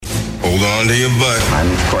Hold on to your butt.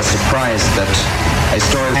 I'm, of course, surprised that a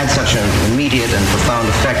story had such an immediate and profound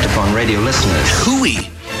effect upon radio listeners. Hooey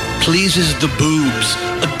pleases the boobs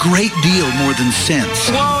a great deal more than sense.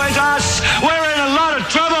 Woe is us! We're in a lot of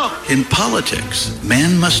trouble! In politics,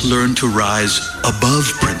 man must learn to rise above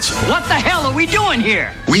principle. What the hell are we doing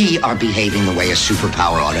here? We are behaving the way a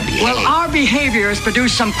superpower ought to behave. Well, our behavior has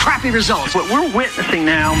produced some crappy results. What we're witnessing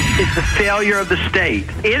now is the failure of the state.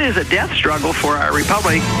 It is a death struggle for our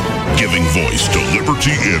republic. Giving voice to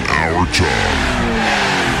liberty in our time.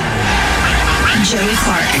 Joey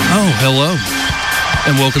Clark. Oh, hello.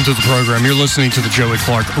 And welcome to the program. You're listening to the Joey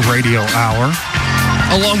Clark Radio Hour.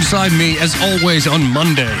 Alongside me, as always, on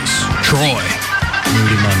Mondays, Troy.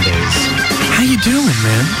 Moody Mondays. How you doing,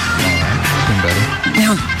 man? All right. Been better.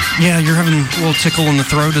 Yeah, you're having a little tickle in the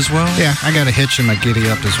throat as well? Yeah, I got a hitch in my giddy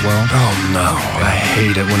up as well. Oh, no. I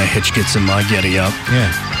hate it when a hitch gets in my giddy up.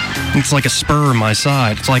 Yeah. It's like a spur in my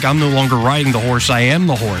side. It's like I'm no longer riding the horse. I am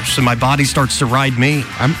the horse, and my body starts to ride me.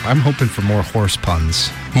 I'm hoping for more horse puns.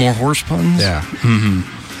 More horse puns? Yeah.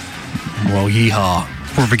 Mm-hmm. Well,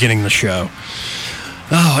 yeehaw. We're beginning the show.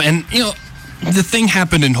 Oh, and, you know, the thing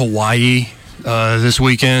happened in Hawaii this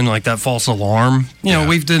weekend, like that false alarm. You know,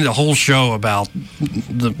 we've done a whole show about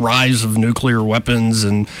the rise of nuclear weapons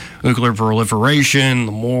and nuclear proliferation,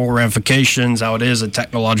 the moral ramifications, how it is a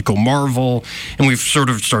technological marvel, and we've sort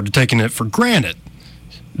of started taking it for granted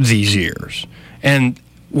these years. And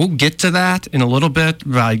we'll get to that in a little bit,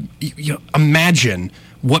 but imagine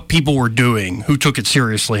what people were doing who took it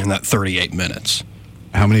seriously in that 38 minutes.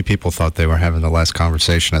 How many people thought they were having the last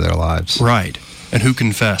conversation of their lives? Right. And who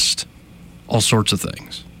confessed all sorts of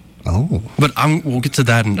things. Oh. But we'll get to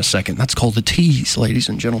that in a second. That's called the tease, ladies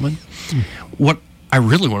and gentlemen. What I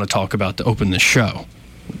really want to talk about to open this show,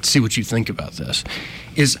 see what you think about this,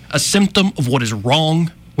 is a symptom of what is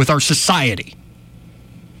wrong with our society.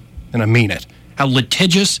 And I mean it. How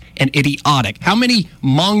litigious and idiotic. How many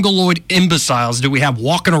mongoloid imbeciles do we have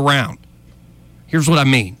walking around? Here's what I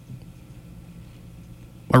mean.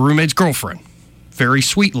 My roommate's girlfriend, very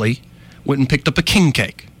sweetly, went and picked up a king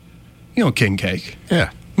cake. You know king cake?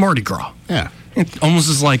 Yeah. Mardi Gras. Yeah. It almost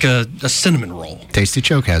is like a cinnamon roll. Tasty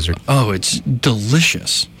choke hazard. Oh, it's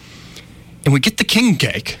delicious. And we get the king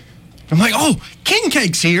cake. I'm like, oh, king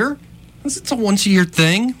cake's here. It's a once-a-year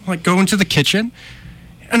thing. Like, go into the kitchen.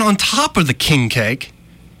 And on top of the king cake,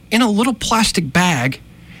 in a little plastic bag,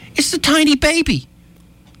 is the tiny baby.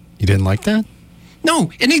 You didn't like that?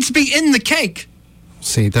 No, it needs to be in the cake.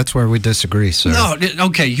 See, that's where we disagree, sir. No,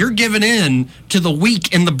 okay, you're giving in to the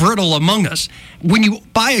weak and the brittle among us. When you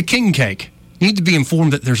buy a king cake, you need to be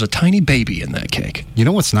informed that there's a tiny baby in that cake. You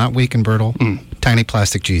know what's not weak and brittle? Tiny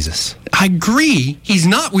plastic Jesus. I agree, he's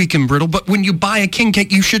not weak and brittle, but when you buy a king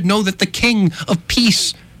cake, you should know that the King of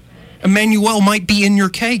Peace, Emmanuel, might be in your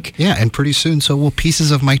cake. Yeah, and pretty soon so will pieces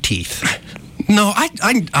of my teeth. No,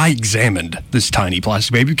 I examined this tiny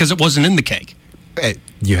plastic baby because it wasn't in the cake.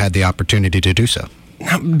 You had the opportunity to do so.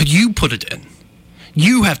 No, but you put it in.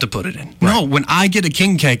 You have to put it in. Right. No, when I get a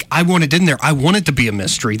king cake, I want it in there. I want it to be a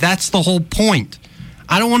mystery. That's the whole point.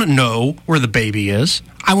 I don't want to know where the baby is.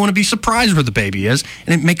 I want to be surprised where the baby is,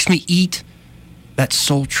 and it makes me eat that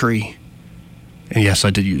sultry. And yes, I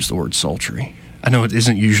did use the word sultry. I know it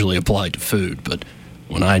isn't usually applied to food, but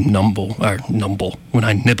when I nibble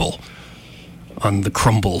on the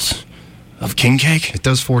crumbles of king cake, it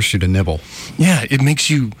does force you to nibble. Yeah, it makes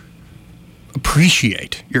you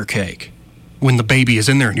appreciate your cake when the baby is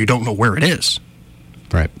in there and you don't know where it is.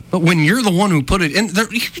 Right. But when you're the one who put it in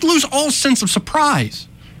there, you lose all sense of surprise.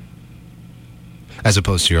 As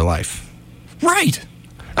opposed to your life. Right.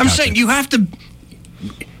 I'm saying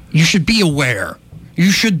you should be aware.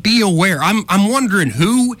 You should be aware. I'm wondering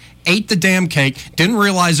who ate the damn cake, didn't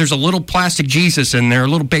realize there's a little plastic Jesus in there, a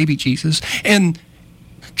little baby Jesus, and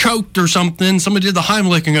choked or something. Somebody did the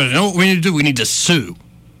Heimlich and goes, you know what we need to do? We need to sue.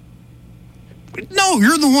 No,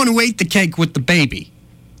 you're the one who ate the cake with the baby.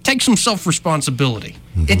 Take some self-responsibility.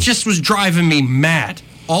 Mm-hmm. It just was driving me mad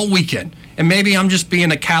all weekend. And maybe I'm just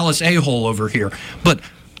being a callous a-hole over here. But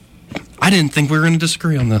I didn't think we were going to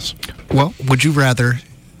disagree on this. Well, would you rather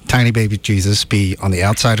tiny baby Jesus be on the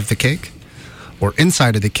outside of the cake or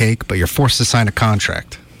inside of the cake, but you're forced to sign a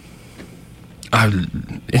contract?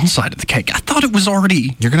 Inside of the cake. I thought it was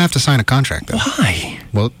already... You're going to have to sign a contract, though. Why?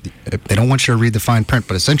 Well, they don't want you to read the fine print,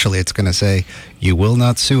 but essentially it's going to say, you will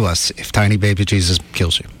not sue us if tiny baby Jesus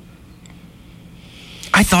kills you.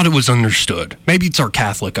 I thought it was understood. Maybe it's our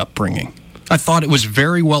Catholic upbringing. I thought it was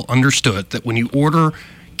very well understood that when you order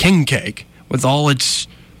king cake with all its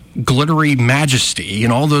glittery majesty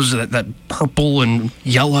and all those that purple and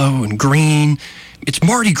yellow and green, it's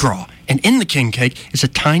Mardi Gras. And in the king cake is a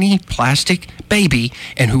tiny plastic baby,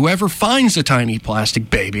 and whoever finds the tiny plastic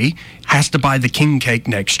baby has to buy the king cake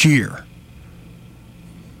next year.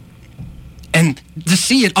 And to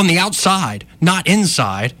see it on the outside, not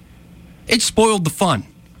inside, it spoiled the fun.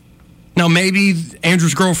 Now, maybe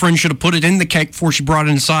Andrew's girlfriend should have put it in the cake before she brought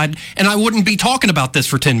it inside, and I wouldn't be talking about this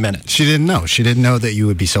for 10 minutes. She didn't know. She didn't know that you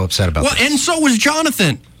would be so upset about this. And so was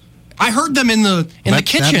Jonathan. I heard them in the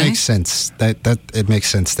kitchen. That makes sense. It makes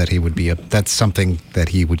sense that he would be. That's something that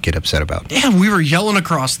he would get upset about. Yeah, we were yelling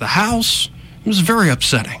across the house. It was very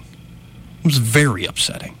upsetting. It was very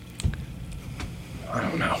upsetting. I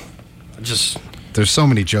don't know. There's so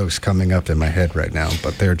many jokes coming up in my head right now,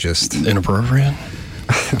 but they're just inappropriate.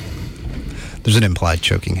 There's an implied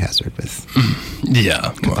choking hazard with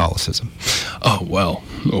Catholicism. Oh, well.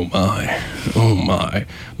 Oh, my. Oh, my.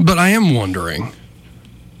 But I am wondering.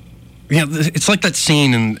 Yeah, it's like that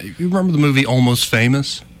scene in, you remember the movie Almost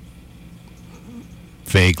Famous?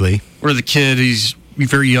 Vaguely. Where the kid, he's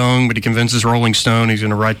very young, but he convinces Rolling Stone he's going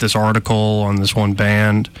to write this article on this one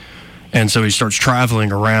band. And so he starts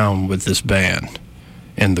traveling around with this band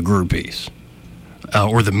and the groupies.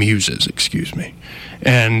 Or the muses, excuse me.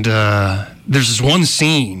 And there's this one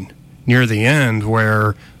scene near the end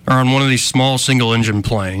where they're on one of these small single-engine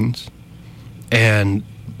planes, and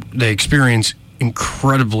they experience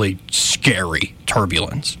incredibly scary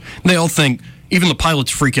turbulence. And they all think, even the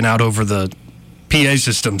pilot's freaking out over the PA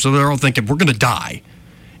system, so they're all thinking, we're going to die.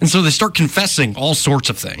 And so they start confessing all sorts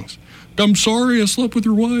of things. I'm sorry I slept with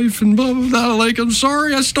your wife, and blah, blah, blah. Like, I'm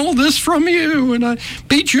sorry I stole this from you, and I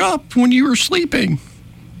beat you up when you were sleeping.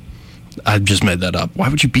 I just made that up. Why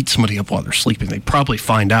would you beat somebody up while they're sleeping? They'd probably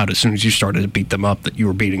find out as soon as you started to beat them up that you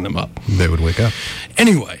were beating them up. They would wake up.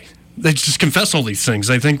 Anyway, they just confess all these things.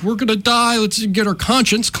 They think, we're going to die. Let's get our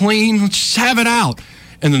conscience clean. Let's just have it out.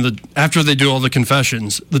 And then after they do all the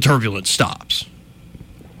confessions, the turbulence stops.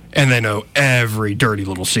 And they know every dirty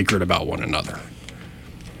little secret about one another.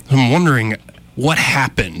 I'm wondering what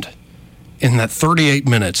happened in that 38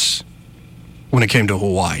 minutes when it came to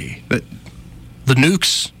Hawaii. The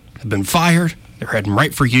nukes have been fired. They're heading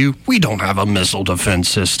right for you. We don't have a missile defense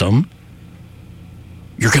system.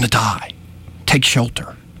 You're going to die. Take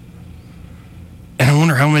shelter. And I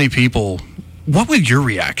wonder how many people, what would your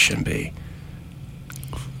reaction be?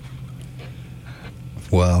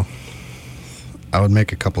 Well, I would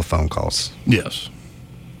make a couple of phone calls. Yes.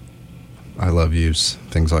 I love yous,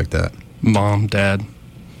 things like that. Mom, Dad.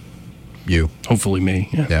 You. Hopefully me.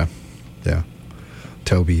 Yeah.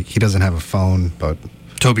 Toby, he doesn't have a phone, but...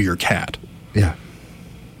 Toby, your cat. Yeah.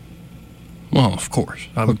 Well, of course.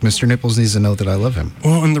 Look, Mr. Nipples needs to know that I love him.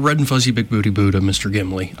 Well, and the red and fuzzy big booty Buddha, Mr.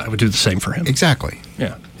 Gimli, I would do the same for him. Exactly.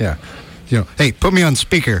 Yeah. Hey, put me on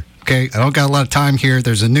speaker, okay? I don't got a lot of time here.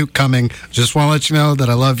 There's a nuke coming. Just want to let you know that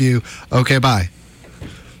I love you. Okay, bye.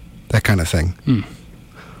 That kind of thing.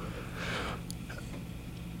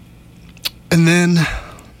 And then...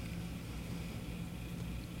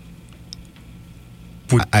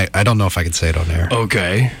 I don't know if I can say it on air.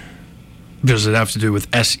 Okay. Does it have to do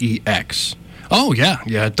with sex? Oh, yeah.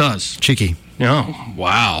 Yeah, it does. Cheeky. Oh,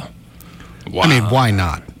 wow. I mean, why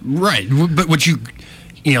not? Right. But would you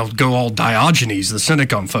go all Diogenes, the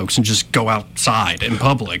cynic on folks, and just go outside in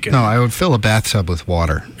public? No, I would fill a bathtub with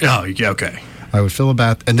water. Oh, yeah, okay. I would fill a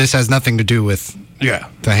bath, and this has nothing to do with the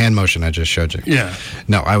hand motion I just showed you. Yeah.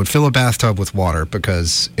 No, I would fill a bathtub with water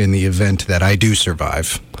because in the event that I do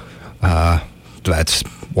survive, that's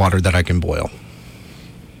water that I can boil.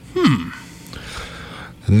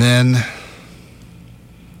 And then,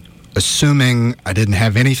 assuming I didn't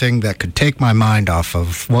have anything that could take my mind off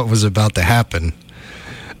of what was about to happen,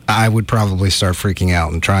 I would probably start freaking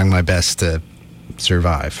out and trying my best to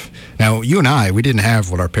survive. Now, you and I, we didn't have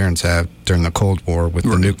what our parents had during the Cold War with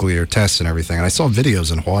the nuclear tests and everything. And I saw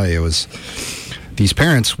videos in Hawaii. It was, these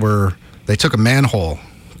parents they took a manhole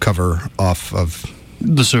cover off of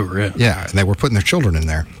the sewer, yeah. Yeah, and they were putting their children in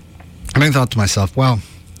there. And I thought to myself, well,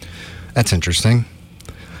 that's interesting.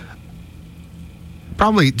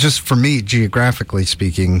 Probably just for me, geographically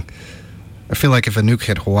speaking, I feel like if a nuke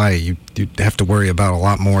hit Hawaii, you'd have to worry about a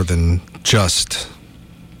lot more than just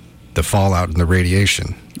the fallout and the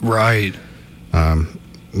radiation. Right.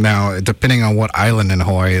 Now, depending on what island in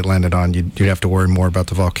Hawaii it landed on, you'd have to worry more about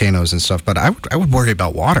the volcanoes and stuff. But I would worry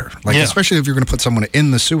about water, especially if you're going to put someone in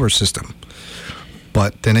the sewer system.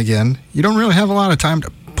 But then again, you don't really have a lot of time to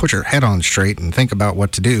put your head on straight and think about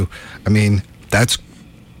what to do. I mean,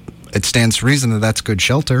 it stands to reason that that's good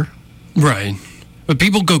shelter. Right. But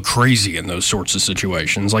people go crazy in those sorts of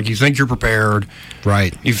situations. Like, you think you're prepared.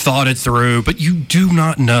 Right. You've thought it through, but you do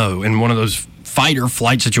not know in one of those fight or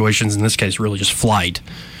flight situations, in this case, really just flight.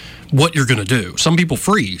 what you're going to do. Some people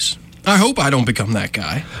freeze. I hope I don't become that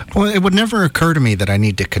guy. Well, it would never occur to me that I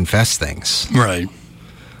need to confess things. Right.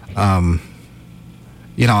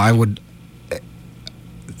 I would.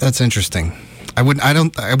 That's interesting. I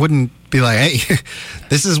wouldn't be like, hey,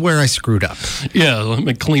 this is where I screwed up. Yeah, let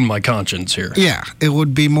me clean my conscience here. Yeah, it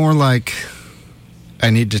would be more like I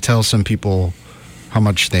need to tell some people how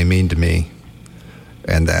much they mean to me,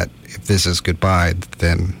 and that if this is goodbye,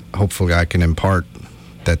 then hopefully I can impart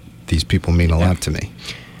that these people mean a lot to me.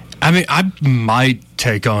 I mean, I might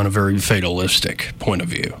take on a very fatalistic point of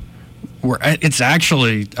view. Where it's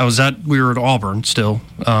actually, we were at Auburn still,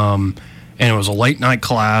 and it was a late night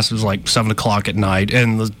class. It was like 7 o'clock at night,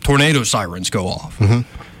 and the tornado sirens go off. Mm-hmm.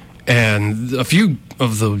 And a few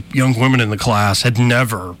of the young women in the class had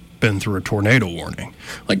never been through a tornado warning.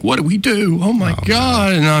 Like, what do we do? Oh my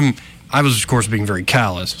God! And I was, of course, being very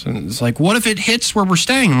callous. And it's like, what if it hits where we're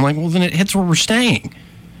staying? I'm like, well, then it hits where we're staying.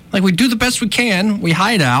 Like, we do the best we can. We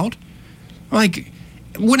hide out. Like,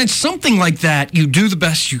 when it's something like that, you do the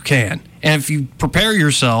best you can. And if you prepare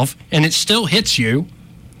yourself and it still hits you,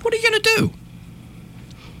 what are you going to do?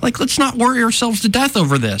 Like, let's not worry ourselves to death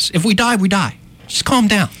over this. If we die, we die. Just calm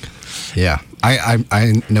down. Yeah,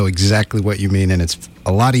 I know exactly what you mean, and it's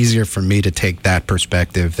a lot easier for me to take that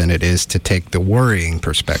perspective than it is to take the worrying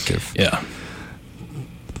perspective. Yeah.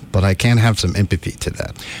 But I can have some empathy to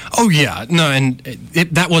that. Oh, yeah. No, and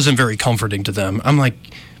that wasn't very comforting to them. I'm like,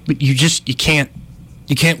 but you can't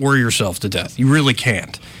worry yourself to death. You really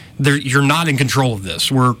can't. You're not in control of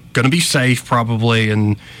this. We're going to be safe probably,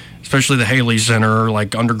 and especially the Haley Center,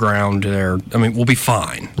 like underground there. I mean, we'll be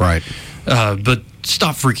fine. Right. But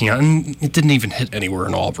stop freaking out. And it didn't even hit anywhere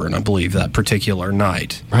in Auburn, I believe, that particular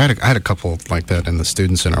night. I had a couple like that in the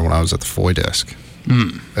student center when I was at the FOI desk.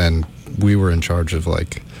 And we were in charge of,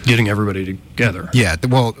 like, getting everybody together. Yeah,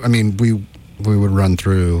 well, I mean, we would run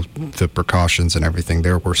through the precautions and everything.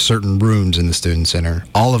 There were certain rooms in the student center,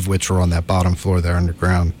 all of which were on that bottom floor there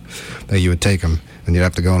underground, that you would take them, and you'd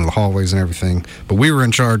have to go into the hallways and everything. But we were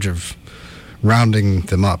in charge of rounding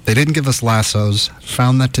them up. They didn't give us lassos.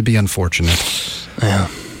 Found that to be unfortunate. Yeah.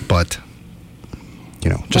 But,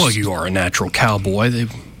 well, you are a natural cowboy.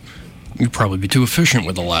 You'd probably be too efficient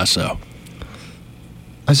with a lasso.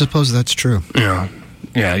 I suppose that's true. Yeah.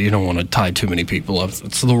 Yeah, you don't want to tie too many people up.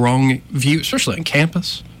 It's the wrong view, especially on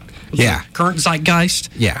campus. Yeah. Current zeitgeist.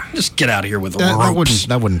 Yeah. Just get out of here with the ropes.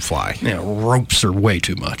 That wouldn't fly. Yeah, ropes are way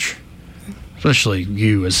too much. Especially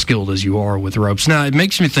you, as skilled as you are with ropes. Now, it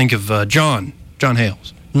makes me think of John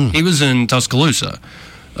Hales. He was in Tuscaloosa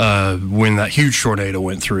when that huge tornado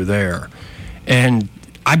went through there. And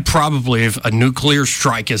I probably, if a nuclear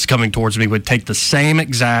strike is coming towards me, would take the same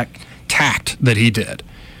exact tact that he did.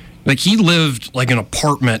 Like, he lived like an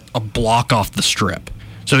apartment a block off the strip.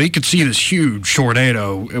 So he could see this huge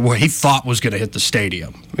tornado, what he thought was going to hit the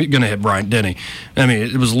stadium. Going to hit Bryant-Denny. I mean,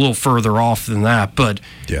 it was a little further off than that. But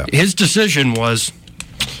his decision was,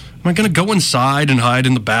 am I going to go inside and hide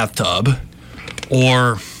in the bathtub?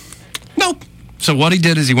 Or, nope. So what he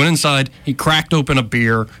did is he went inside, he cracked open a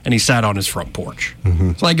beer, and he sat on his front porch.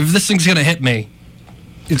 Mm-hmm. It's like, if this thing's going to hit me,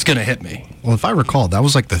 it's going to hit me. Well, if I recall, that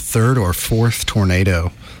was like the third or fourth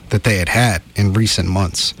tornado that they had in recent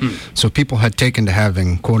months. So people had taken to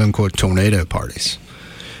having quote-unquote tornado parties.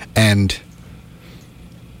 And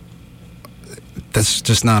that's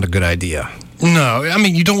just not a good idea. No, I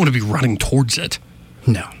mean, you don't want to be running towards it.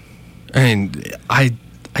 No. And I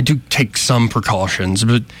do take some precautions,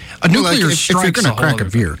 but a nuclear strike. If you're going to crack a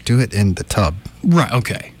beer, do it in the tub. Right,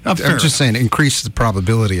 okay. I'm just saying, increase the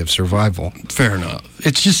probability of survival. Fair enough.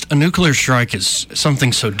 It's just a nuclear strike is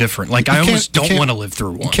something so different. Like, I almost don't want to live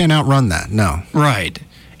through one. You can't outrun that, no. Right.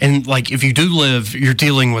 And, like, if you do live, you're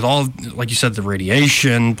dealing with all, like you said, the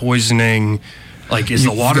radiation, poisoning. Like, is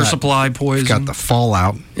the water supply poison? You've got the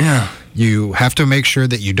fallout. Yeah. You have to make sure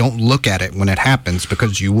that you don't look at it when it happens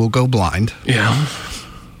because you will go blind. Yeah.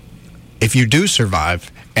 If you do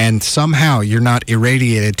survive and somehow you're not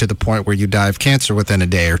irradiated to the point where you die of cancer within a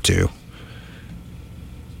day or two,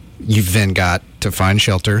 you've then got to find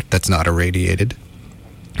shelter that's not irradiated.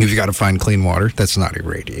 You've got to find clean water that's not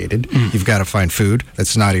irradiated. You've got to find food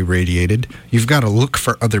that's not irradiated. You've got to look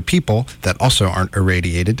for other people that also aren't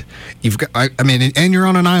irradiated. You've got, and you're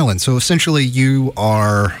on an island, so essentially you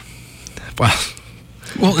are,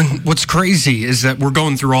 Well, and what's crazy is that we're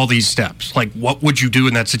going through all these steps. Like, what would you do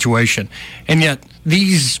in that situation? And yet,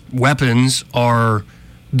 these weapons are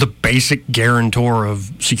the basic guarantor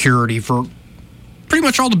of security for pretty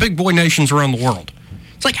much all the big boy nations around the world.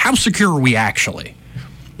 It's like, how secure are we actually?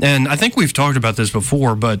 And I think we've talked about this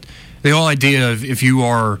before, but the whole idea of if you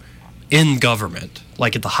are in government,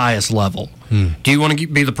 like at the highest level? Do you want to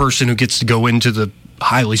be the person who gets to go into the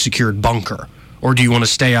highly secured bunker, or do you want to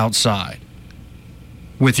stay outside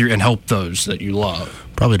with and help those that you love?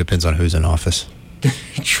 Probably depends on who's in office.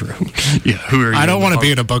 True. Yeah. Who are you? I don't want to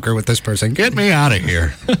be in a bunker with this person. Get me out of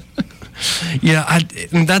here. Yeah,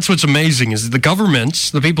 and that's what's amazing is the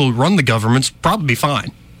governments, the people who run the governments, probably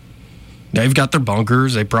fine. They've got their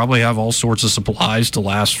bunkers. They probably have all sorts of supplies to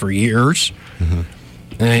last for years.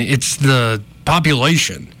 It's the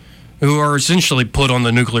population who are essentially put on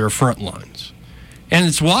the nuclear front lines. And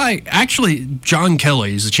it's why, actually, John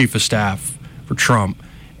Kelly is the chief of staff for Trump.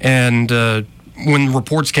 And when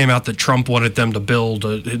reports came out that Trump wanted them to build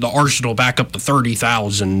the arsenal back up to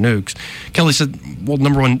 30,000 nukes, Kelly said, well,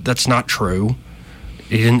 number one, that's not true.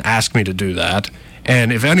 He didn't ask me to do that.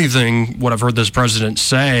 And if anything, what I've heard this president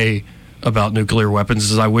say about nuclear weapons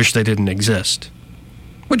is I wish they didn't exist.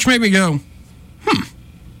 Which made me go,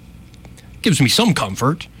 gives me some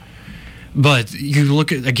comfort. But you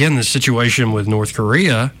look at, again, the situation with North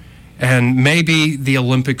Korea, and maybe the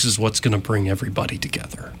Olympics is what's going to bring everybody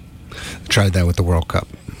together. Tried that with the World Cup.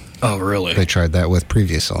 Oh, really? They tried that with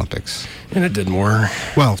previous Olympics. And it didn't work.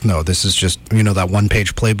 Well, no, this is just, that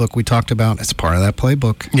one-page playbook we talked about? It's part of that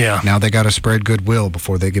playbook. Yeah. Now they got to spread goodwill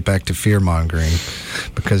before they get back to fear-mongering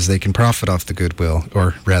because they can profit off the goodwill,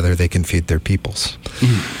 or rather, they can feed their peoples.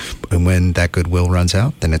 And when that goodwill runs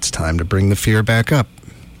out, then it's time to bring the fear back up.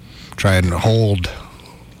 Try and hold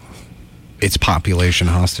its population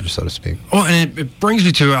hostage, so to speak. Well, and it brings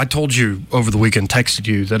me to, I told you over the weekend, texted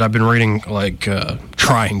you, that I've been reading,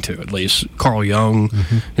 trying to at least, Carl Jung,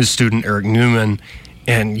 his student Eric Newman.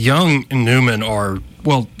 And Jung and Newman are,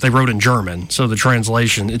 they wrote in German, so the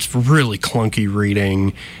translation, it's really clunky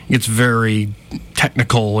reading. It's very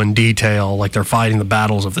technical in detail, like they're fighting the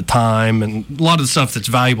battles of the time. And a lot of the stuff that's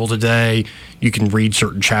valuable today, you can read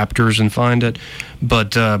certain chapters and find it.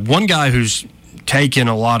 But one guy who's taken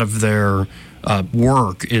a lot of their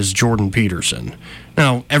work is Jordan Peterson.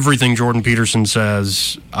 Now, everything Jordan Peterson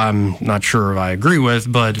says, I'm not sure if I agree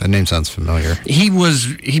with, but that name sounds familiar.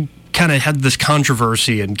 He kind of had this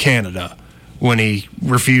controversy in Canada when he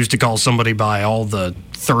refused to call somebody by all the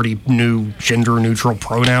 30 new gender-neutral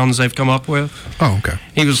pronouns they've come up with. Oh, okay.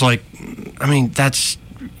 He was like,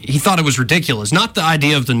 he thought it was ridiculous. Not the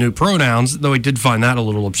idea of the new pronouns, though he did find that a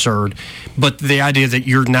little absurd, but the idea that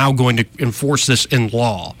you're now going to enforce this in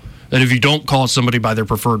law, that if you don't call somebody by their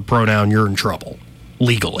preferred pronoun, you're in trouble,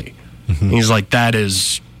 legally. He's like, that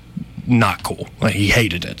is not cool. Like, he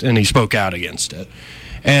hated it, and he spoke out against it.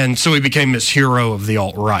 And so he became this hero of the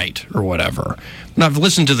alt-right or whatever. And I've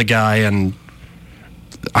listened to the guy, and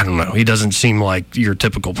I don't know, he doesn't seem like your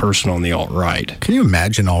typical person on the alt-right. Can you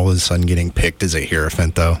imagine all of a sudden getting picked as a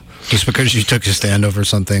hierophant, though? Just because you took a stand over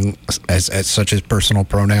something as such as personal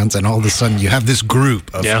pronouns, and all of a sudden you have this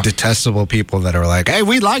group of detestable people that are like, hey,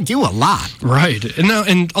 we like you a lot. Right.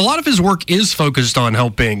 And a lot of his work is focused on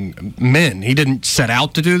helping men. He didn't set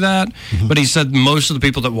out to do that, but he said most of the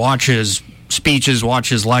people that watch his speeches, watch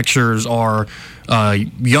his lectures are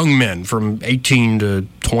young men from 18 to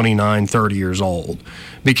 29, 30 years old,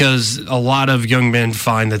 because a lot of young men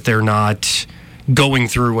find that they're not going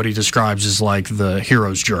through what he describes as like the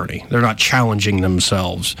hero's journey. They're not challenging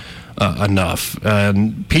themselves enough.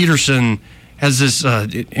 And Peterson has this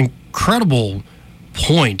incredible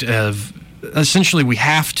point of essentially we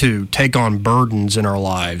have to take on burdens in our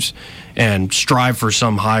lives and strive for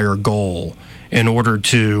some higher goal in order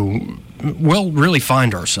to, really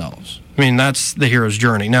find ourselves. I mean, that's the hero's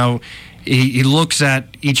journey. Now, he looks at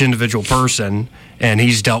each individual person, and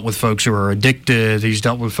he's dealt with folks who are addicted. He's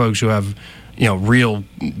dealt with folks who have, real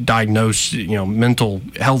diagnosed, mental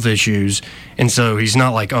health issues. And so he's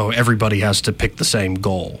not like, everybody has to pick the same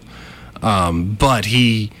goal. But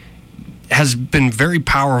he has been very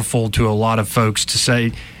powerful to a lot of folks to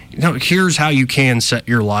say, here's how you can set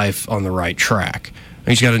your life on the right track.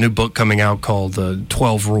 He's got a new book coming out called The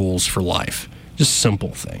 12 Rules for Life. Just simple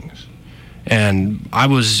things. And I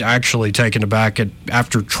was actually taken aback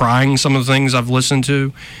after trying some of the things I've listened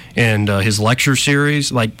to in his lecture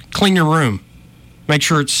series, like clean your room, make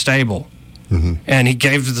sure it's stable. And he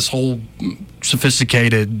gave this whole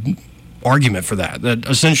sophisticated argument for that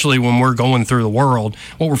essentially when we're going through the world,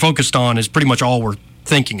 what we're focused on is pretty much all we're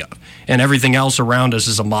thinking of, and everything else around us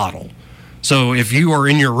is a model. So if you are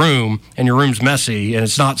in your room and your room's messy and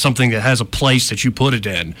it's not something that has a place that you put it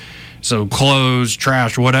in, so clothes,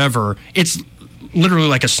 trash, whatever, it's literally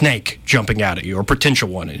like a snake jumping out at you, or potential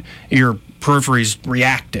one. Your periphery's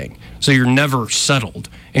reacting, so you're never settled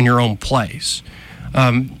in your own place.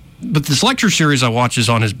 But this lecture series I watch is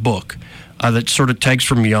on his book that sort of takes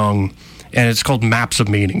from Jung, and it's called Maps of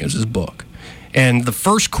Meaning is his book. And the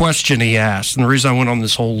first question he asked, and the reason I went on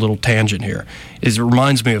this whole little tangent here, is it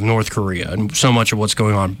reminds me of North Korea, and so much of what's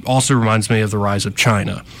going on also reminds me of the rise of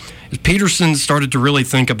China. Peterson started to really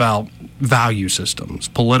think about value systems,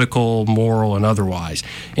 political, moral, and otherwise.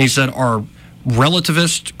 And he said, are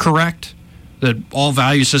relativists correct? That all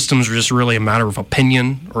value systems are just really a matter of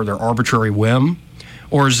opinion or their arbitrary whim?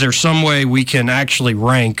 Or is there some way we can actually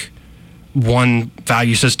rank one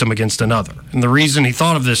value system against another? And the reason he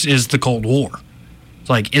thought of this is the Cold War. It's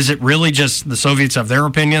like, is it really just the Soviets have their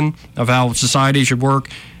opinion of how society should work,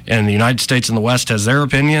 and the United States and the West has their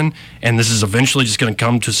opinion, and this is eventually just going to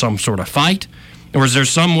come to some sort of fight? Or is there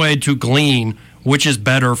some way to glean which is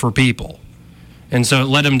better for people? And so it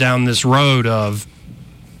led him down this road of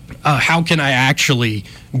how can I actually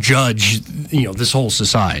judge, this whole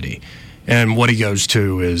society? And what he goes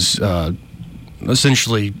to is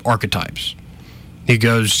essentially archetypes. He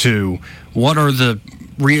goes to what are the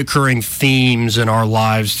reoccurring themes in our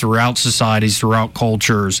lives throughout societies, throughout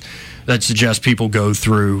cultures, that suggest people go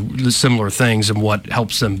through the similar things and what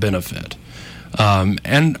helps them benefit.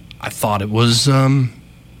 And I thought it was,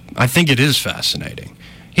 I think it is fascinating.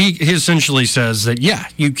 He essentially says that, yeah,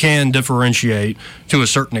 you can differentiate to a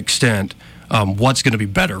certain extent what's going to be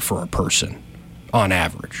better for a person on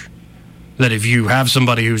average. That if you have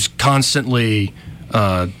somebody who's constantly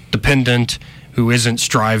dependent, who isn't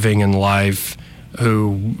striving in life,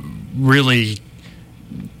 who really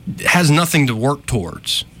has nothing to work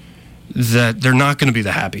towards, that they're not going to be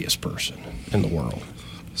the happiest person in the world.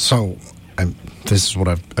 So, this is what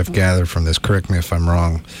I've gathered from this. Correct me if I'm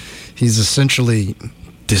wrong. He's essentially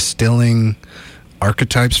distilling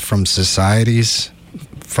archetypes from societies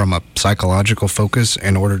from a psychological focus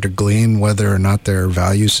in order to glean whether or not there are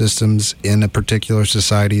value systems in a particular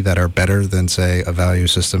society that are better than, say, a value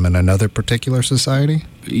system in another particular society?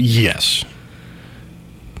 Yes.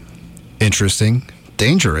 Interesting.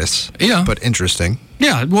 Dangerous. Yeah. But interesting.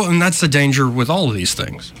 Yeah, well, and that's the danger with all of these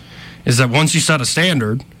things, is that once you set a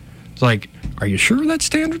standard, it's like, are you sure that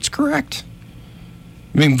standard's correct?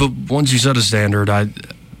 I mean, but once you set a standard, I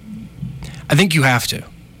think you have to.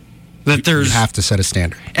 That you have to set a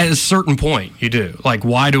standard. At a certain point, you do. Like,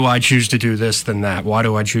 why do I choose to do this than that? Why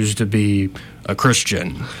do I choose to be a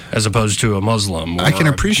Christian as opposed to a Muslim? I can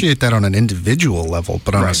appreciate that on an individual level,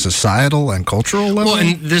 but on a societal and cultural level? Well,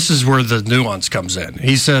 and this is where the nuance comes in.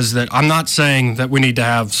 He says that I'm not saying that we need to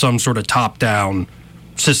have some sort of top-down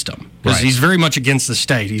system. Because he's very much against the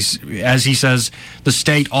state. As he says, the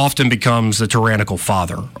state often becomes the tyrannical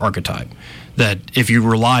father archetype. That if you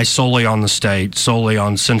rely solely on the state, solely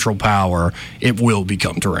on central power, it will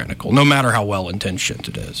become tyrannical, no matter how well-intentioned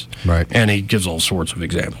it is. Right. And he gives all sorts of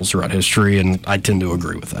examples throughout history, and I tend to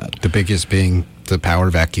agree with that. The biggest being the power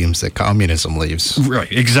vacuums that communism leaves.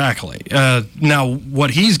 Right, exactly. Now,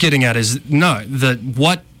 what he's getting at is, that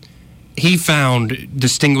what he found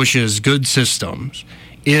distinguishes good systems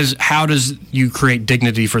is how does you create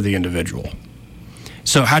dignity for the individual.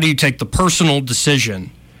 So how do you take the personal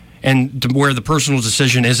decision, and where the personal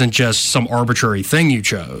decision isn't just some arbitrary thing you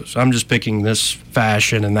chose. I'm just picking this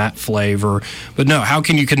fashion and that flavor. But no, how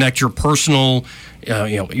can you connect your personal,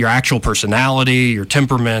 your actual personality, your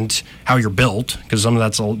temperament, how you're built, because some of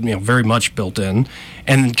that's very much built in,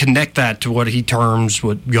 and connect that to what he terms,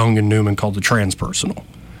 what Jung and Newman called the transpersonal.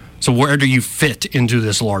 So where do you fit into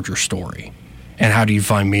this larger story? And how do you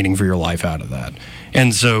find meaning for your life out of that?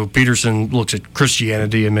 And so Peterson looks at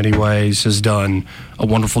Christianity in many ways, has done a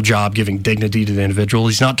wonderful job giving dignity to the individual.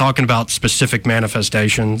 He's not talking about specific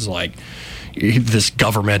manifestations like this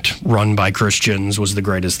government run by Christians was the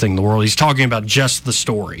greatest thing in the world. He's talking about just the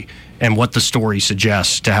story and what the story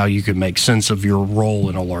suggests to how you could make sense of your role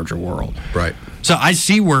in a larger world. Right. So I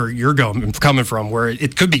see where you're coming from, where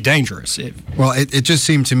it could be dangerous. It just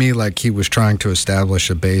seemed to me like he was trying to establish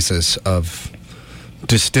a basis of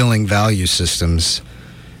distilling value systems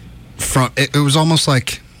from. It was almost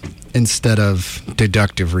like instead of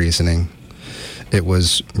deductive reasoning, it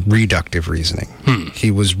was reductive reasoning. He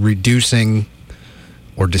was reducing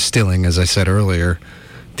or distilling, as I said earlier,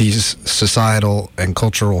 these societal and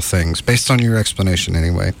cultural things, based on your explanation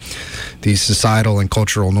anyway, these societal and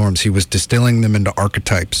cultural norms. He was distilling them into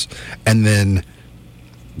archetypes, and then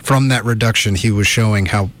from that reduction, he was showing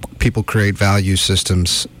how people create value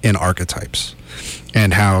systems in archetypes,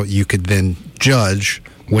 and how you could then judge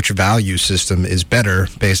which value system is better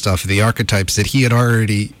based off of the archetypes that he had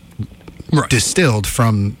already distilled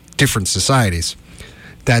from different societies.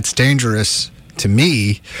 That's dangerous to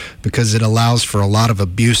me because it allows for a lot of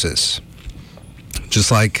abuses, just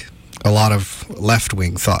like a lot of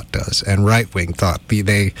left-wing thought does and right-wing thought.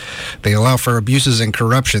 They allow for abuses and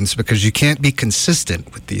corruptions because you can't be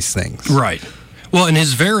consistent with these things. Right. Well, and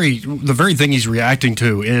the very thing he's reacting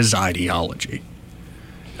to is ideology.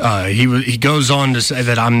 He goes on to say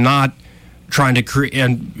that I'm not trying to create,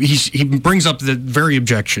 and he brings up the very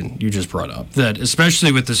objection you just brought up, that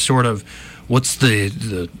especially with this sort of what's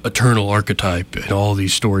the eternal archetype in all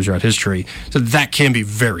these stories throughout history, so that can be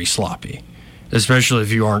very sloppy, especially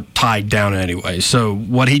if you aren't tied down in any way. So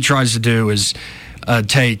what he tries to do is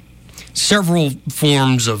take several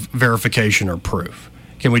forms of verification or proof.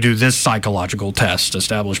 Can we do this psychological test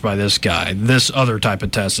established by this guy, this other type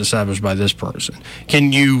of test established by this person?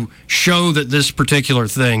 Can you show that this particular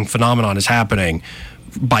phenomenon is happening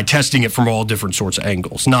by testing it from all different sorts of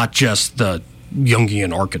angles, not just the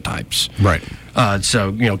Jungian archetypes? Right.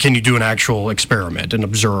 So, can you do an actual experiment and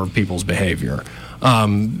observe people's behavior?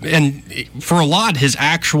 And for a lot, his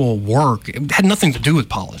actual work had nothing to do with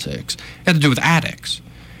politics. It had to do with addicts.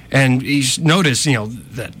 And he's noticed,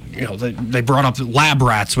 that they brought up lab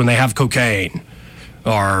rats when they have cocaine,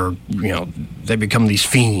 or they become these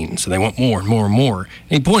fiends and they want more and more and more.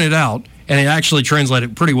 And he pointed out, and it actually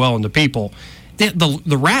translated pretty well into people, that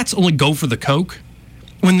the rats only go for the coke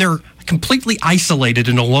when they're completely isolated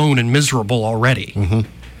and alone and miserable already. Mm-hmm.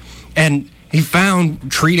 And he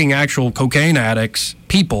found treating actual cocaine addicts,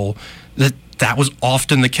 people, that was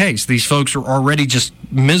often the case. These folks were already just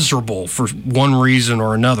miserable for one reason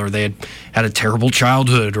or another. They had a terrible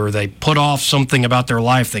childhood, or they put off something about their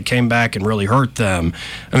life that came back and really hurt them.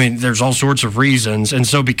 I mean, there's all sorts of reasons. And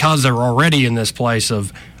so because they're already in this place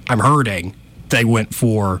of, I'm hurting, they went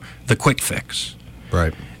for the quick fix.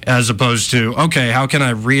 Right. As opposed to, okay, how can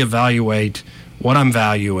I reevaluate what I'm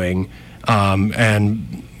valuing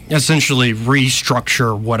and essentially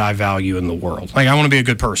restructure what I value in the world. Like, I want to be a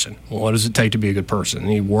good person. Well, what does it take to be a good person? And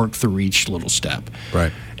he worked through each little step.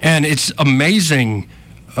 Right. And it's amazing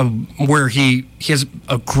where he has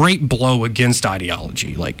a great blow against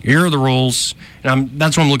ideology. Like, here are the rules. And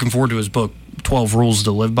that's what I'm looking forward to his book, 12 Rules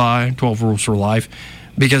to Live By, 12 Rules for Life.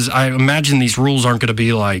 Because I imagine these rules aren't going to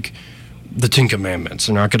be like the Ten Commandments.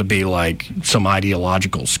 They're not going to be like some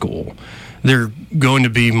ideological school. They're going to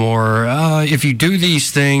be more, if you do these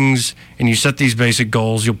things and you set these basic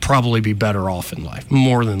goals, you'll probably be better off in life,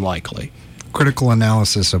 more than likely. Critical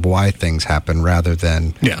analysis of why things happen rather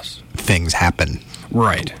than things happen.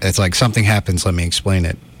 Right. It's like something happens, let me explain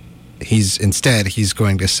it. He's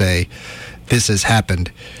going to say, this has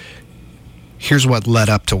happened. Here's what led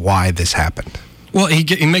up to why this happened. Well,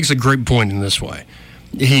 he makes a great point in this way.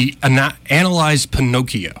 He analyzed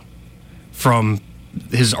Pinocchio from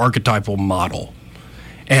his archetypal model.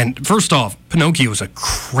 And first off, Pinocchio is a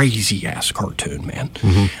crazy-ass cartoon, man.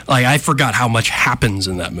 Mm-hmm. Like, I forgot how much happens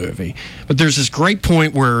in that movie. But there's this great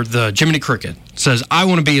point where the Jiminy Cricket says, I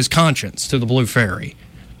want to be his conscience to the Blue Fairy.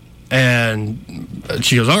 And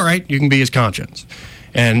she goes, all right, you can be his conscience.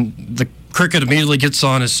 And the Cricket immediately gets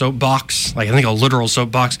on his soapbox, like I think a literal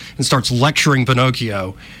soapbox, and starts lecturing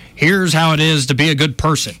Pinocchio. Here's how it is to be a good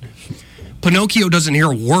person. Pinocchio doesn't hear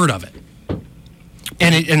a word of it.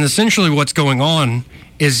 And essentially what's going on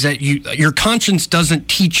is that your conscience doesn't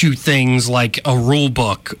teach you things like a rule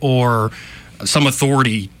book or some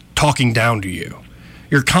authority talking down to you.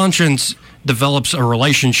 Your conscience develops a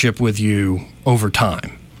relationship with you over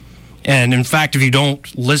time. And in fact, if you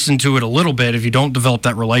don't listen to it a little bit, if you don't develop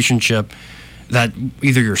that relationship, that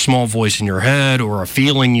either your small voice in your head or a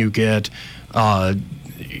feeling you get,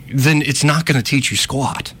 then it's not going to teach you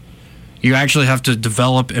squat. You actually have to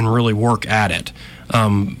develop and really work at it,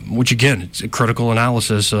 which, again, it's a critical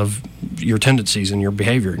analysis of your tendencies and your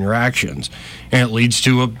behavior and your actions, and it leads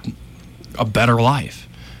to a better life,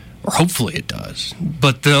 or hopefully it does.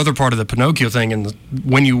 But the other part of the Pinocchio thing, and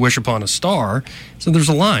when you wish upon a star, so there's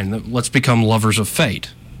a line that let's become lovers of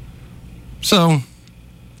fate. So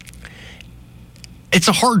it's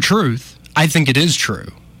a hard truth. I think it is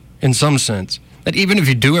true, in some sense, that even if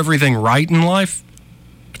you do everything right in life,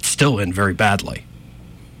 it's still end very badly.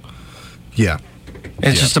 Yeah.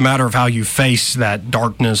 It's just a matter of how you face that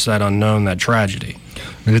darkness, that unknown, that tragedy.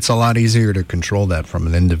 And it's a lot easier to control that from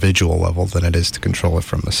an individual level than it is to control it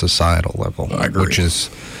from a societal level. I agree. Which is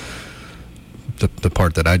the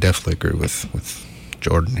part that I definitely agree with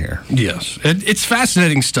Jordan here. Yes. It's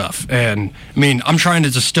fascinating stuff. And, I mean, I'm trying to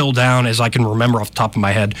distill down, as I can remember off the top of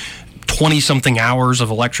my head, 20-something hours of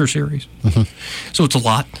a lecture series. Mm-hmm. So it's a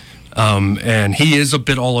lot. And he is a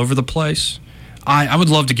bit all over the place. I would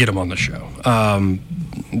love to get him on the show. I'm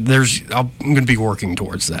going to be working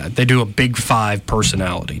towards that. They do a Big Five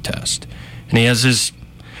personality test. And he has his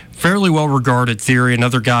fairly well-regarded theory.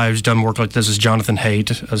 Another guy who's done work like this is Jonathan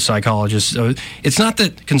Haidt, a psychologist. So it's not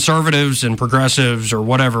that conservatives and progressives or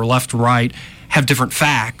whatever, left, right, have different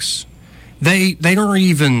facts. They don't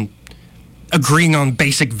even agreeing on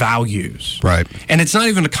basic values. Right. And it's not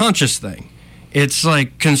even a conscious thing. It's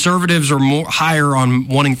like conservatives are more higher on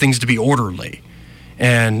wanting things to be orderly.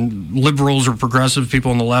 And liberals or progressive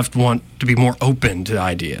people on the left want to be more open to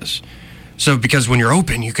ideas. So because when you're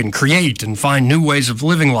open, you can create and find new ways of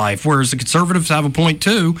living life, whereas the conservatives have a point,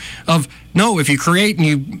 too, of, no, if you create and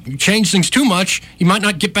you change things too much, you might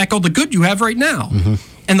not get back all the good you have right now. Mm-hmm.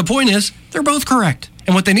 And the point is, they're both correct.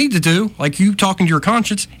 And what they need to do, like you talking to your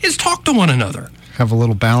conscience, is talk to one another. Have a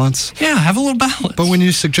little balance? Yeah, have a little balance. But when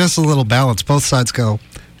you suggest a little balance, both sides go,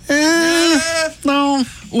 no.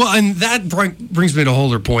 Well, and that brings me to a whole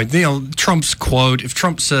other point. You know, Trump's quote, if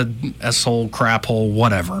Trump said S-hole, crap hole,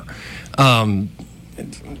 whatever,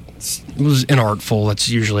 it was inartful. That's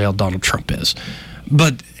usually how Donald Trump is.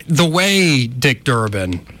 But the way Dick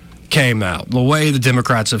Durbin came out, the way the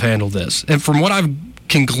Democrats have handled this, and from what I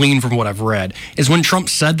can glean from what I've read, is when Trump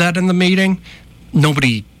said that in the meeting,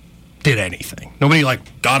 nobody did anything. Nobody,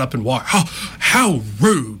 got up and walked. How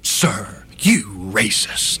rude, sir. You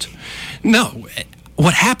racist. No.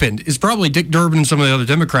 What happened is probably Dick Durbin and some of the other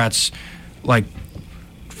Democrats,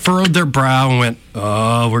 furrowed their brow and went,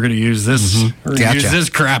 oh, we're going to use this. Mm-hmm. We're going to use this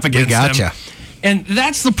crap against them. And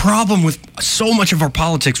that's the problem with so much of our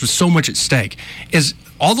politics with so much at stake, is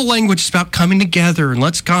all the language is about coming together and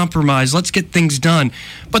let's compromise, let's get things done.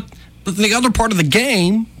 But the other part of the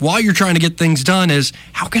game, while you're trying to get things done, is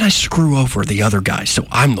how can I screw over the other guy so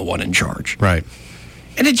I'm the one in charge? Right.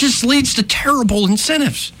 And it just leads to terrible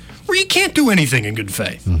incentives where you can't do anything in good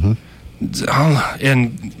faith. Mm-hmm.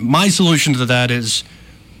 And my solution to that is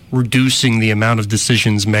reducing the amount of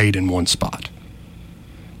decisions made in one spot.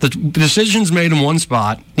 The decisions made in one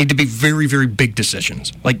spot need to be very, very big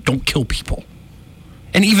decisions, like don't kill people.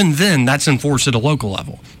 And even then, that's enforced at a local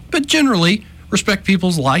level. But generally, respect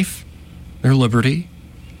people's life, their liberty,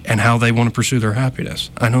 and how they want to pursue their happiness.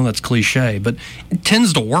 I know that's cliche, but it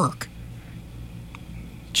tends to work.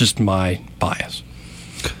 Just my bias.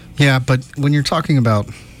 Yeah, but when you're talking about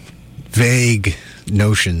vague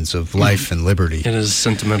notions of life and liberty, it is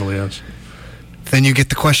sentimental, yes. Then you get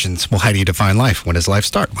the questions. Well, how do you define life? When does life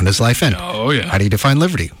start? When does life end? Oh, yeah. How do you define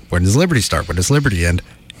liberty? When does liberty start? When does liberty end?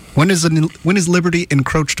 When is liberty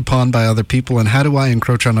encroached upon by other people, and how do I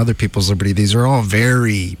encroach on other people's liberty? These are all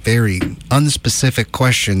very, very unspecific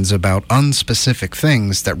questions about unspecific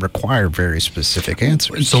things that require very specific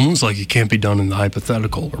answers. It's almost like it can't be done in the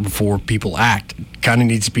hypothetical or before people act. It kind of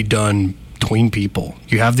needs to be done between people.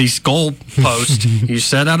 You have these goal posts, you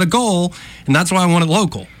set out a goal, and that's why I want it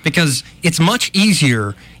local. Because it's much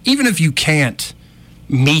easier, even if you can't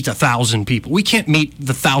meet 1,000 people. We can't meet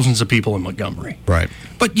the thousands of people in Montgomery. Right.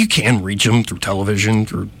 But you can reach them through television,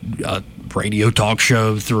 through radio talk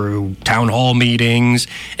show, through town hall meetings,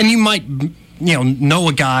 and you might know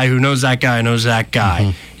a guy who knows that guy knows that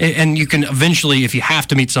guy. Mm-hmm. And you can eventually, if you have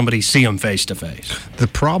to meet somebody, see them face to face. The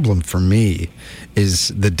problem for me is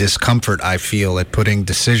the discomfort I feel at putting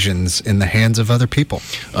decisions in the hands of other people.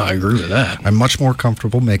 I agree with that. I'm much more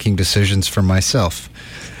comfortable making decisions for myself.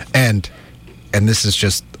 And this is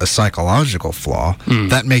just a psychological flaw,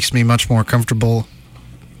 that makes me much more comfortable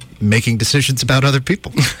making decisions about other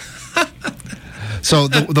people. So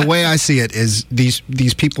the way I see it is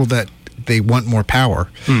these people that they want more power,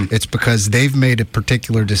 it's because they've made a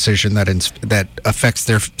particular decision that affects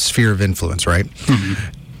their sphere of influence, right?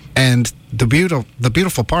 Mm-hmm. And the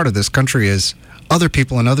beautiful part of this country is other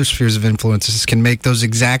people in other spheres of influences can make those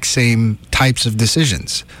exact same types of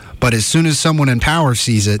decisions. But as soon as someone in power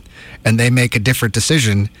sees it and they make a different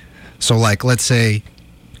decision, so let's say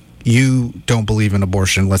you don't believe in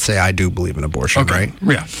abortion, let's say I do believe in abortion, okay.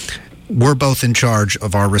 Right? Yeah. We're both in charge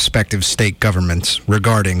of our respective state governments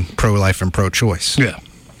regarding pro-life and pro-choice. Yeah.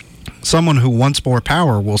 Someone who wants more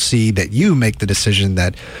power will see that you make the decision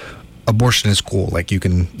that abortion is cool.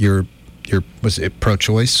 You're was it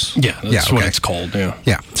pro-choice? Yeah, that's what it's called, yeah.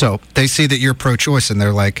 Yeah, so they see that you're pro-choice and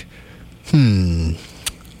they're like,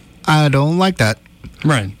 I don't like that.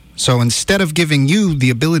 Right. So instead of giving you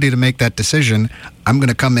the ability to make that decision, I'm going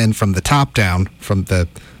to come in from the top down, from the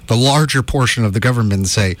larger portion of the government and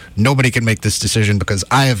say, nobody can make this decision because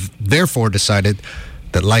I have therefore decided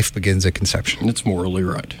that life begins at conception. It's morally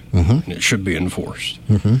right. Mm-hmm. And it should be enforced.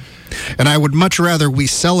 Mm-hmm. And I would much rather we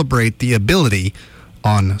celebrate the ability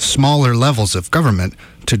on smaller levels of government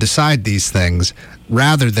to decide these things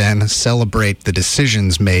rather than celebrate the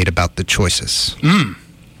decisions made about the choices.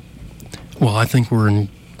 Well, I think we're in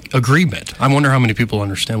agreement. I wonder how many people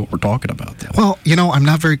understand what we're talking about, though. Well, I'm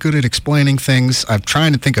not very good at explaining things. I'm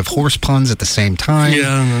trying to think of horse puns at the same time.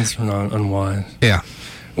 Yeah, that's not unwise. Yeah.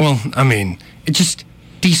 Well, it just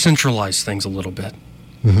decentralized things a little bit.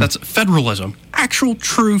 Mm-hmm. That's federalism. Actual,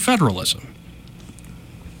 true federalism.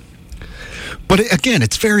 But again,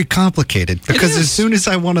 it's very complicated because as soon as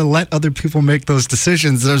I want to let other people make those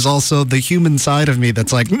decisions, there's also the human side of me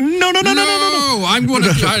that's like, no. I'm going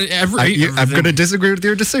to disagree with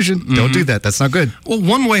your decision. Mm-hmm. Don't do that. That's not good. Well,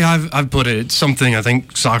 one way I've put it, it's something I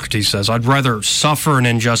think Socrates says, I'd rather suffer an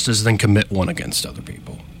injustice than commit one against other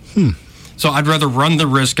people. So I'd rather run the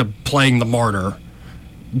risk of playing the martyr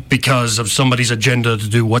because of somebody's agenda to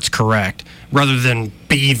do what's correct, rather than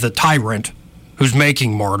be the tyrant who's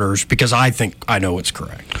making martyrs because I think I know what's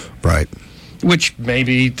correct. Right. Which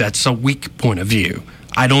maybe that's a weak point of view.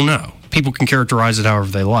 I don't know. People can characterize it however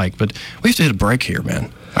they like, but we have to hit a break here,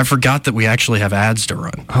 man. I forgot that we actually have ads to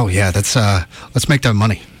run. Oh, yeah. Let's make that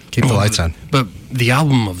money. Keep the lights on. But the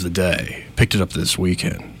album of the day, picked it up this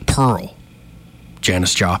weekend, Pearl,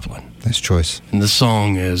 Janis Joplin. Nice choice. And the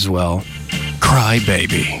song is, well, Cry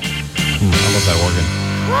Baby. I love that organ.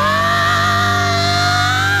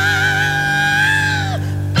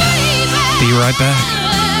 Be right back.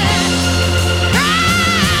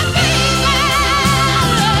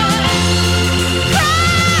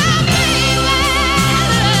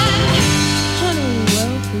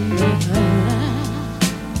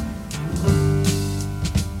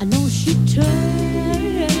 I know she tried.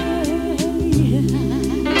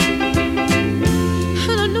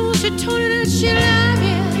 Told her that she loved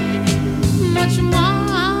you much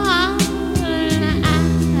more than I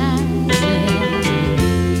did.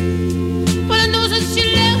 But I know that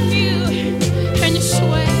she left you, and you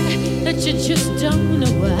swear that you just don't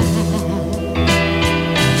know why.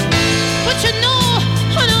 But you know,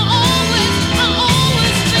 I'll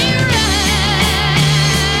always be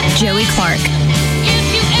right. Joey Clark. If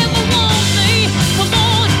you ever want me, come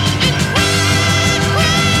on and cry.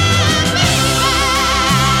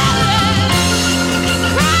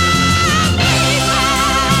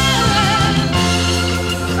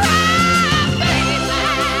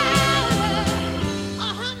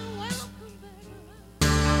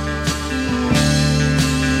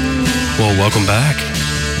 Well, welcome back.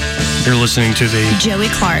 You're listening to the Joey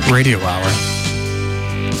Clark Radio Hour.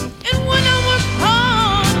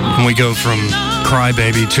 And we go from Cry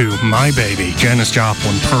Baby to My Baby, Janis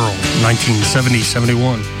Joplin, Pearl,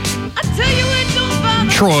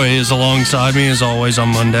 1970-71. Troy is alongside me, as always, on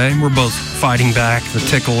Monday. We're both fighting back the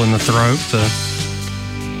tickle in the throat,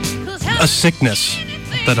 a sickness,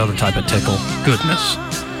 that other type of tickle. Goodness.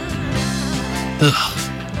 Ugh.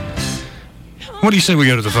 What do you say we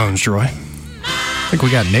go to the phones, Troy? I think we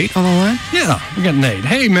got Nate on the line. Yeah, we got Nate.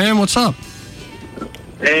 Hey, man, what's up?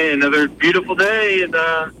 Hey, another beautiful day in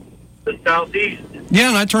the Southeast. Yeah,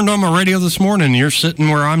 and I turned on my radio this morning. You're sitting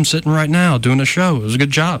where I'm sitting right now doing a show. It was a good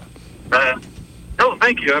job. Oh,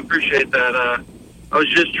 thank you. I appreciate that. I was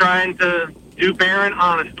just trying to do Barron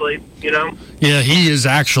honestly, you know? Yeah, he is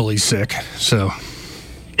actually sick, so.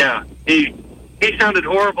 Yeah, he sounded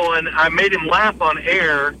horrible, and I made him laugh on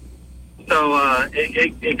air. So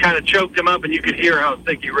it kind of choked him up, and you could hear how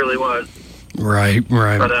sick he really was. Right. But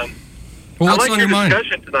well, I what's like on your mind?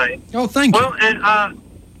 discussion tonight. Oh, thank you. Well, and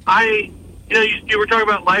you were talking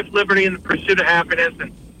about life, liberty, and the pursuit of happiness,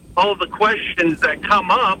 and all of the questions that come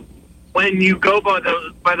up when you go by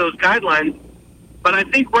those guidelines. But I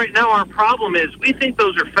think right now our problem is we think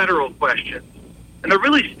those are federal questions, and they're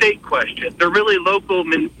really state questions. They're really local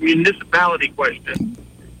municipality questions,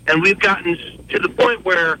 and we've gotten to the point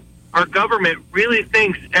where our government really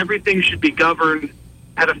thinks everything should be governed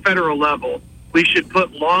at a federal level. We should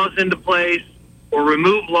put laws into place or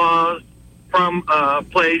remove laws from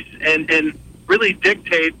place and really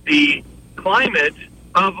dictate the climate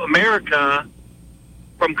of America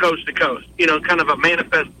from coast to coast. You know, kind of a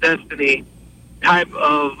manifest destiny type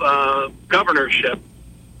of governorship.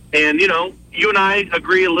 And, you know, you and I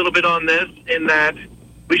agree a little bit on this in that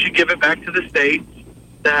we should give it back to the states,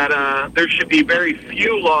 that there should be very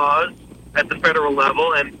few laws at the federal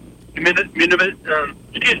level, and municipalities,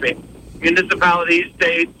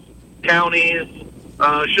 states, counties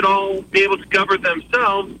should all be able to govern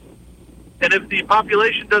themselves. And if the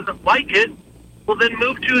population doesn't like it, well, then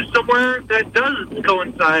move to somewhere that does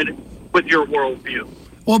coincide with your worldview.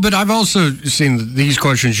 Well, but I've also seen that these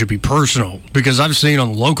questions should be personal, because I've seen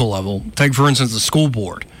on the local level, take, for instance, the school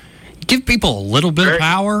board. Give people a little bit of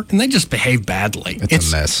power, and they just behave badly.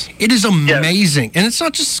 It's a mess. It is amazing. And it's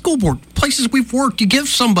not just school board. Places we've worked, you give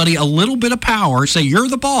somebody a little bit of power, say you're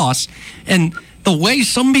the boss, and the way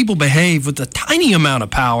some people behave with a tiny amount of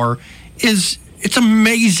power it's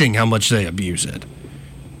amazing how much they abuse it.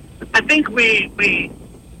 I think we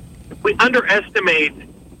underestimate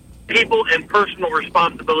people and personal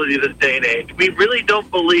responsibility this day and age. We really don't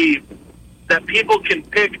believe that people can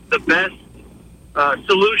pick the best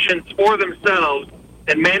solutions for themselves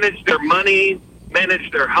and manage their money,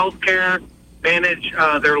 manage their health care, manage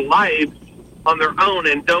their lives on their own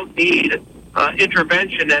and don't need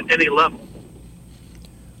intervention at any level.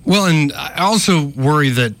 Well, and I also worry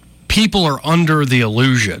that people are under the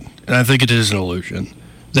illusion, and I think it is an illusion,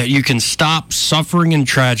 that you can stop suffering and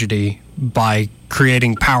tragedy by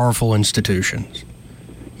creating powerful institutions.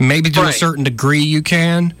 Maybe to a certain degree you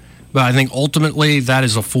can, but I think ultimately that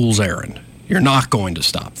is a fool's errand. You're not going to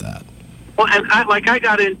stop that. Well, and I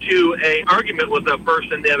got into an argument with a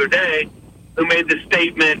person the other day who made the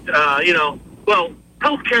statement, well,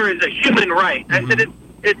 healthcare is a human right. I said,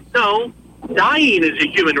 no, dying is a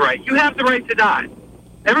human right. You have the right to die.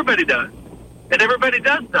 Everybody does. And everybody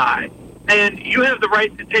does die. And you have the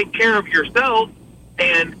right to take care of yourself.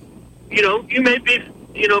 And, you may be,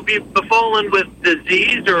 be befallen with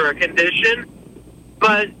disease or a condition,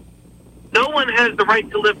 but no one has the right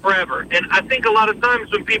to live forever. And I think a lot of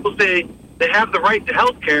times when people say they have the right to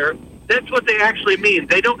health care, that's what they actually mean.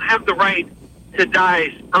 They don't have the right to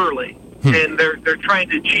die early, and they're trying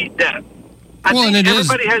to cheat death. I think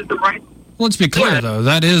everybody has the right. Let's be clear, though.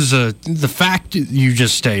 That is the fact you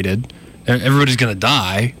just stated. Everybody's going to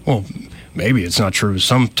die. Well, maybe it's not true with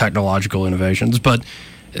some technological innovations, but,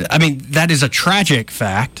 I mean, that is a tragic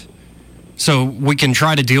fact. So we can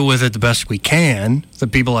try to deal with it the best we can,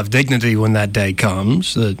 that people have dignity when that day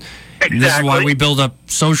comes. That This is why we build up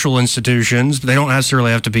social institutions, but they don't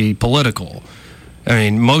necessarily have to be political. I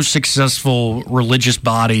mean, most successful religious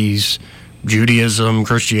bodies, Judaism,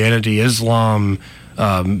 Christianity, Islam,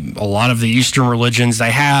 a lot of the Eastern religions,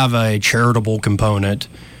 they have a charitable component.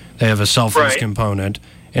 They have a selfless component.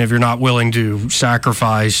 And if you're not willing to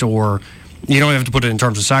sacrifice, or you don't have to put it in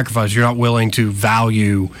terms of sacrifice, you're not willing to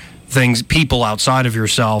value people outside of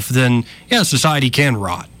yourself, then, yeah, society can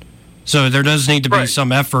rot. So there does need to be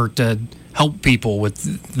some effort to help people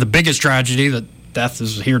with the biggest tragedy, that death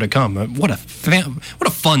is here to come. What a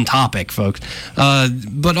fun topic, folks.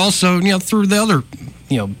 But also, through the other,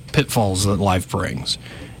 pitfalls that life brings.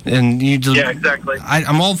 And exactly.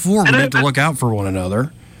 I'm all for we need to look out for one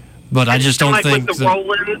another, but I just don't think with the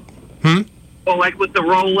Rollins. Well, like with the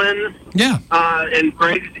Rollins. Yeah. And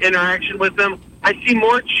Greg's interaction with them, I see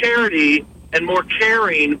more charity and more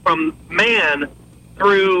caring from man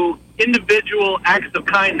through individual acts of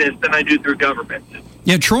kindness than I do through government.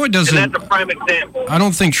 Yeah, Troy doesn't. And that's a prime example. I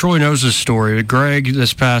don't think Troy knows this story. Greg,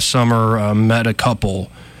 this past summer, met a couple,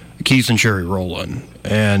 Keith and Sherry Rowland,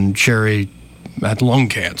 and Sherry had lung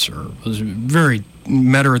cancer.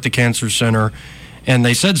 Met her at the cancer center, and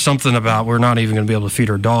they said something about, we're not even going to be able to feed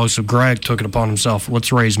our dogs, so Greg took it upon himself,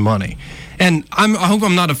 let's raise money. And I hope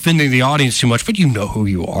I'm not offending the audience too much, but you know who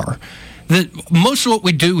you are. That most of what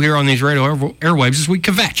we do here on these radio airwaves is we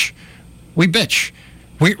kvetch. We bitch.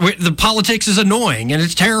 The politics is annoying, and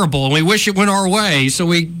it's terrible, and we wish it went our way, so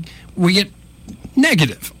we get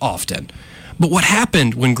negative often. But what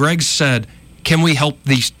happened when Greg said, can we help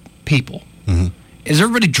these people? Is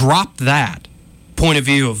everybody dropped that point of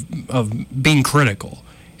view of being critical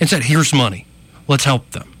and said, here's money, let's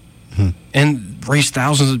help them. And raised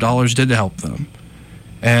thousands of dollars to help them.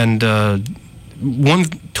 And one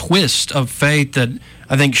twist of fate that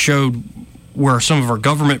I think showed where some of our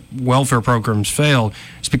government welfare programs failed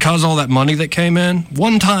is because all that money that came in,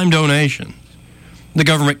 one-time donation, the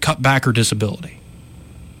government cut back her disability.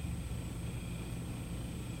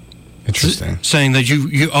 Interesting. Saying that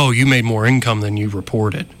you made more income than you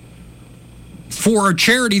reported for a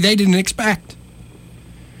charity they didn't expect.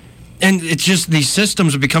 And it's just these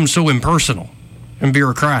systems have become so impersonal and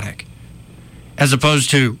bureaucratic, as opposed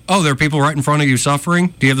to, there are people right in front of you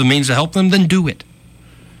suffering. Do you have the means to help them? Then do it.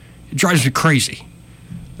 It drives me crazy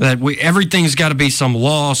that everything's got to be some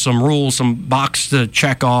law, some rule, some box to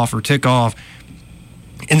check off or tick off,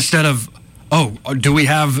 instead of, do we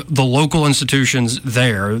have the local institutions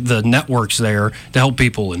there, the networks there, to help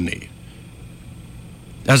people in need?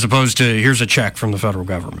 As opposed to, here's a check from the federal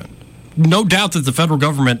government. No doubt that the federal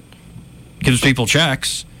government gives people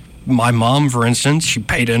checks. My mom, for instance, she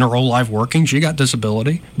paid in her whole life working. She got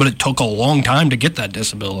disability, but it took a long time to get that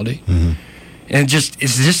disability. And is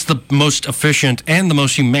this the most efficient and the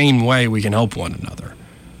most humane way we can help one another?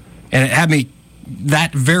 And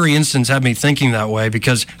that very instance had me thinking that way,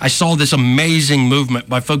 because I saw this amazing movement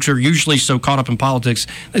by folks who are usually so caught up in politics.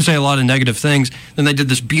 They say a lot of negative things. Then they did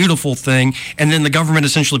this beautiful thing, and then the government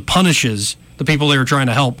essentially punishes the people they were trying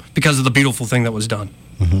to help because of the beautiful thing that was done.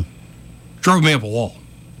 Drove me up a wall.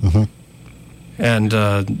 And,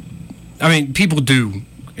 people do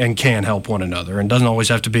and can help one another, and doesn't always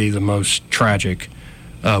have to be the most tragic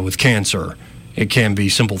with cancer. It can be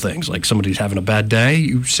simple things, like somebody's having a bad day,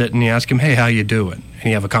 you sit and you ask him, hey, how you doing? And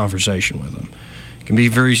you have a conversation with them. It can be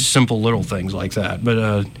very simple little things like that.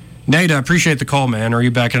 But, Nate, I appreciate the call, man. Are you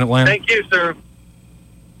back in Atlanta? Thank you, sir.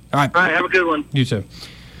 All right. All right, have a good one. You too.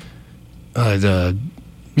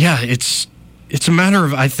 It's a matter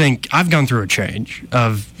of, I think, I've gone through a change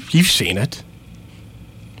of, you've seen it,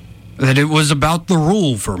 that it was about the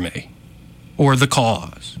rule for me, or the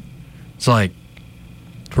cause. It's like,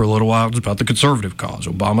 for a little while, it was about the conservative cause.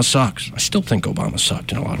 Obama sucks. I still think Obama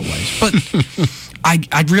sucked in a lot of ways. But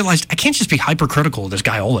I realized I can't just be hypercritical of this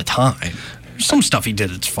guy all the time. There's some stuff he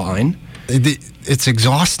did that's fine. It's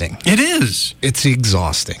exhausting. It is. It's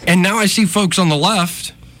exhausting. And now I see folks on the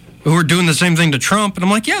left who are doing the same thing to Trump, and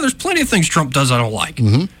I'm like, yeah, there's plenty of things Trump does I don't like.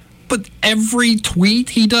 Mm-hmm. But every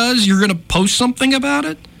tweet he does, you're going to post something about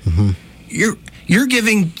it? Mm-hmm. You're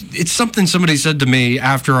giving... It's something somebody said to me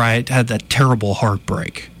after I had that terrible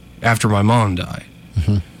heartbreak, after my mom died.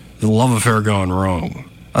 Mm-hmm. The love affair gone wrong.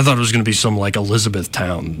 I thought it was going to be some, like,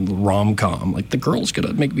 Elizabethtown rom-com. Like, the girl's going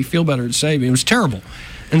to make me feel better to save me. It was terrible.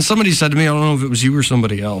 And somebody said to me, I don't know if it was you or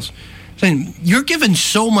somebody else, saying, you're giving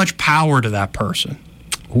so much power to that person.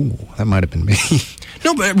 Ooh, that might have been me.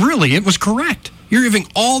 No, but really, it was correct. You're giving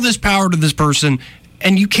all this power to this person,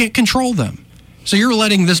 and you can't control them. So you're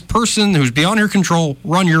letting this person who's beyond your control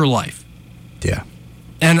run your life. Yeah.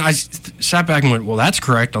 And I sat back and went, well, that's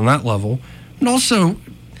correct on that level. And also,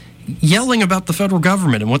 yelling about the federal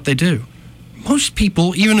government and what they do. Most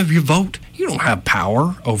people, even if you vote, you don't have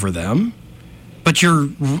power over them. But you're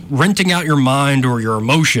renting out your mind or your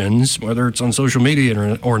emotions, whether it's on social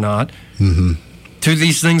media or not, mm-hmm. to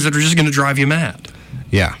these things that are just going to drive you mad.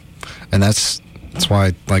 Yeah. And that's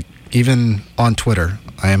why, like, even on Twitter,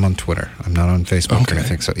 I am on Twitter. I'm not on Facebook or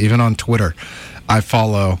anything. So even on Twitter, I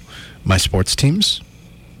follow my sports teams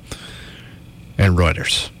and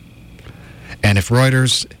Reuters. And if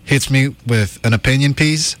Reuters hits me with an opinion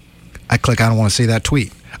piece, I click, I don't want to see that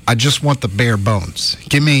tweet. I just want the bare bones.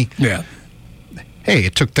 Give me... Yeah. Hey,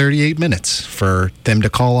 it took 38 minutes for them to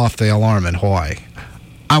call off the alarm in Hawaii.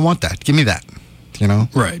 I want that. Give me that. You know?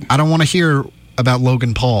 Right. I don't want to hear about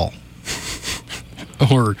Logan Paul.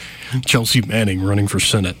 Or Chelsea Manning running for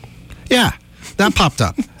Senate. Yeah, that popped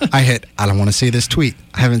up. I don't want to see this tweet.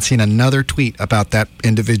 I haven't seen another tweet about that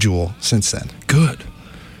individual since then. Good.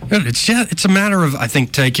 It's a matter of, I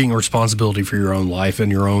think, taking responsibility for your own life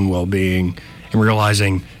and your own well-being and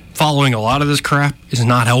realizing following a lot of this crap is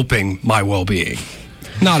not helping my well-being.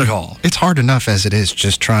 Not at all. It's hard enough as it is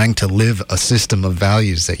just trying to live a system of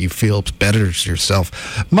values that you feel betters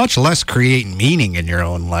yourself, much less create meaning in your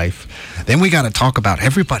own life. Then we got to talk about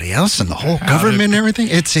everybody else and the whole government and everything.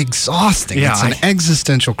 It's exhausting. Yeah, it's an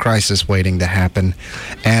existential crisis waiting to happen.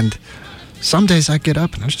 And some days I get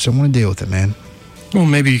up and I just don't want to deal with it, man. Well,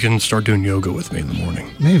 maybe you can start doing yoga with me in the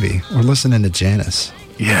morning. Maybe. Or listening to Janice.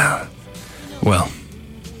 Yeah. Well,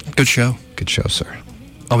 good show. Good show, sir.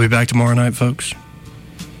 I'll be back tomorrow night, folks.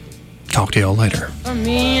 Talk to y'all later. For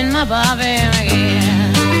me and my Bobby,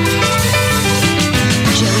 yeah.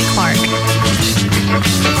 Joey Clark.